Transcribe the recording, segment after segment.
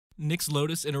Nyx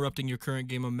Lotus interrupting your current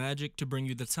game of Magic to bring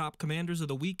you the top commanders of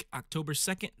the week, October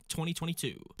 2nd,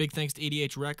 2022. Big thanks to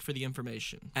EDH Rec for the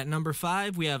information. At number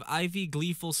 5, we have Ivy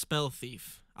Gleeful Spell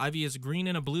Thief. Ivy is green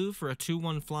and a blue for a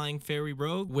 2/1 flying fairy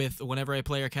rogue with whenever a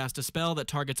player casts a spell that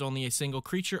targets only a single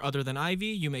creature other than Ivy,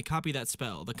 you may copy that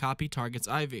spell. The copy targets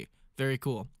Ivy. Very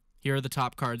cool. Here are the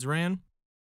top cards ran.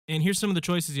 And here's some of the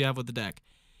choices you have with the deck.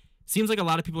 Seems like a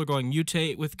lot of people are going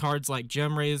Mutate with cards like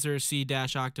Gem Razor,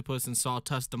 Sea-Octopus, and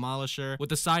Sawtusk Demolisher, with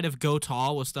the side of Go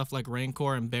Tall with stuff like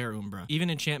Rancor and Bear Umbra. Even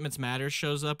Enchantments Matters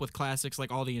shows up with classics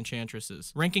like all the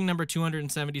Enchantresses. Ranking number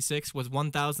 276 with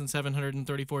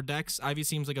 1,734 decks, Ivy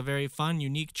seems like a very fun,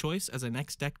 unique choice as a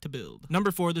next deck to build.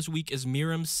 Number 4 this week is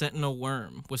Miram's Sentinel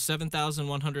Worm. With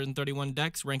 7,131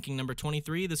 decks, ranking number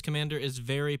 23, this commander is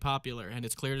very popular, and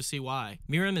it's clear to see why.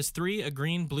 Miram is 3, a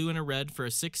green, blue, and a red for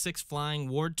a 6/6 flying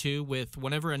Ward 2 with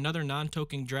whenever another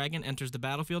non-token dragon enters the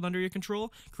battlefield under your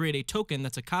control, create a token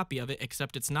that's a copy of it,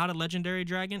 except it's not a legendary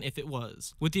dragon if it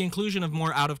was. With the inclusion of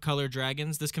more out-of-color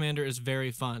dragons, this commander is very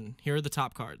fun. Here are the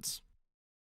top cards.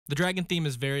 The dragon theme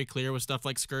is very clear with stuff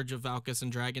like Scourge of Valkus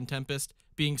and Dragon Tempest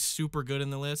being super good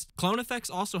in the list. Clone effects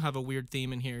also have a weird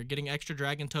theme in here. Getting extra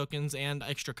dragon tokens and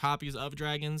extra copies of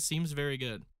dragons seems very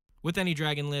good. With any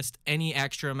dragon list, any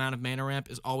extra amount of mana ramp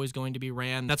is always going to be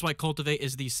ran. That's why Cultivate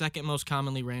is the second most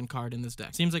commonly ran card in this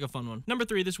deck. Seems like a fun one. Number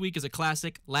 3 this week is a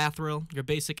classic, Lathril, your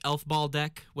basic elf ball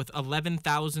deck with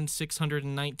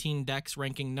 11,619 decks,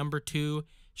 ranking number 2.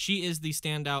 She is the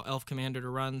standout elf commander to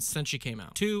run since she came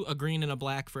out. 2, a green and a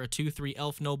black for a 2/3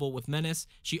 elf noble with menace.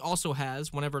 She also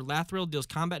has, whenever Lathril deals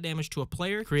combat damage to a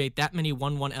player, create that many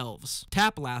 1/1 elves.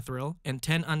 Tap Lathril, and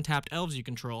 10 untapped elves you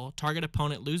control. Target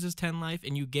opponent loses 10 life,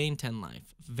 and you gain 10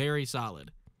 life. Very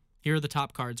solid. Here are the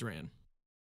top cards ran.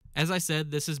 As I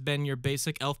said, this has been your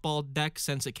basic elf ball deck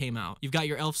since it came out. You've got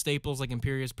your elf staples like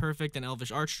Imperious Perfect and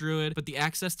Elvish Archdruid, but the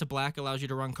access to black allows you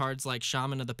to run cards like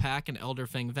Shaman of the Pack and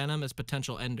Elderfang Venom as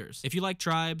potential enders. If you like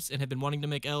tribes and have been wanting to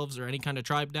make elves or any kind of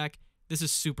tribe deck, this is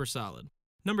super solid.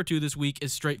 Number 2 this week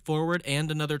is straightforward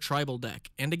and another tribal deck.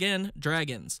 And again,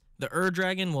 dragons. The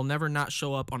Dragon will never not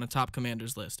show up on a top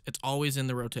commanders list. It's always in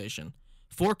the rotation.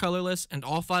 4 colorless and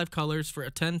all 5 colors for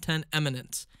a 10/10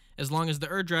 Eminence. As long as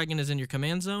the Dragon is in your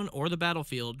command zone or the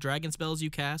battlefield, dragon spells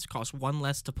you cast cost 1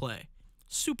 less to play.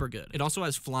 Super good. It also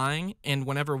has flying, and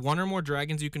whenever 1 or more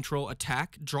dragons you control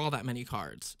attack, draw that many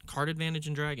cards. Card advantage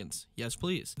in dragons. Yes,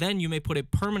 please. Then you may put a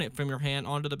permanent from your hand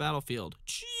onto the battlefield.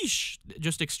 Sheesh!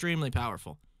 Just extremely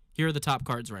powerful. Here are the top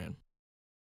cards ran.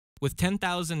 With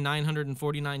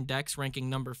 10,949 decks ranking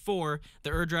number 4,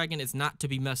 the Dragon is not to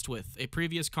be messed with. A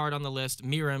previous card on the list,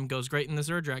 Miram, goes great in this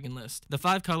Dragon list. The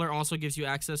 5 color also gives you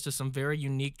access to some very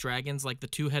unique dragons like the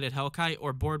 2-headed Hellkite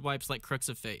or board wipes like Crooks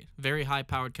of Fate. Very high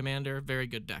powered commander, very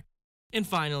good deck. And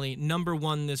finally, number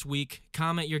 1 this week,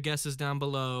 comment your guesses down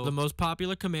below. The most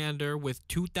popular commander with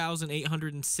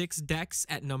 2,806 decks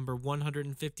at number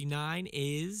 159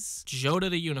 is Jodah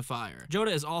the Unifier.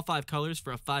 Jodah is all 5 colors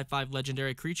for a 5/5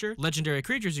 legendary creature. Legendary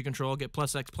creatures you control get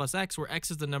 +X/+X, where X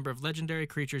is the number of legendary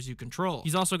creatures you control.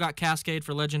 He's also got Cascade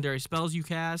for legendary spells you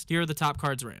cast. Here are the top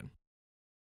cards ran.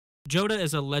 Jodah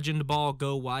is a Legend Ball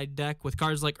go wide deck with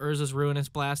cards like Urza's Ruinous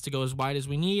Blast to go as wide as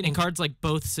we need, and cards like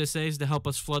both Sisseys to help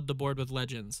us flood the board with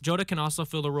legends. Jodah can also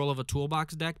fill the role of a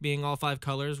toolbox deck, being all 5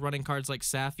 colors, running cards like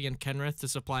Safi and Kenrith to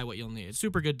supply what you'll need.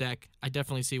 Super good deck. I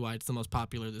definitely see why it's the most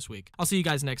popular this week. I'll see you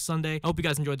guys next Sunday. I hope you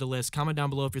guys enjoyed the list. Comment down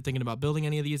below if you're thinking about building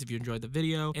any of these, if you enjoyed the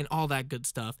video, and all that good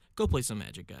stuff. Go play some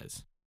Magic, guys.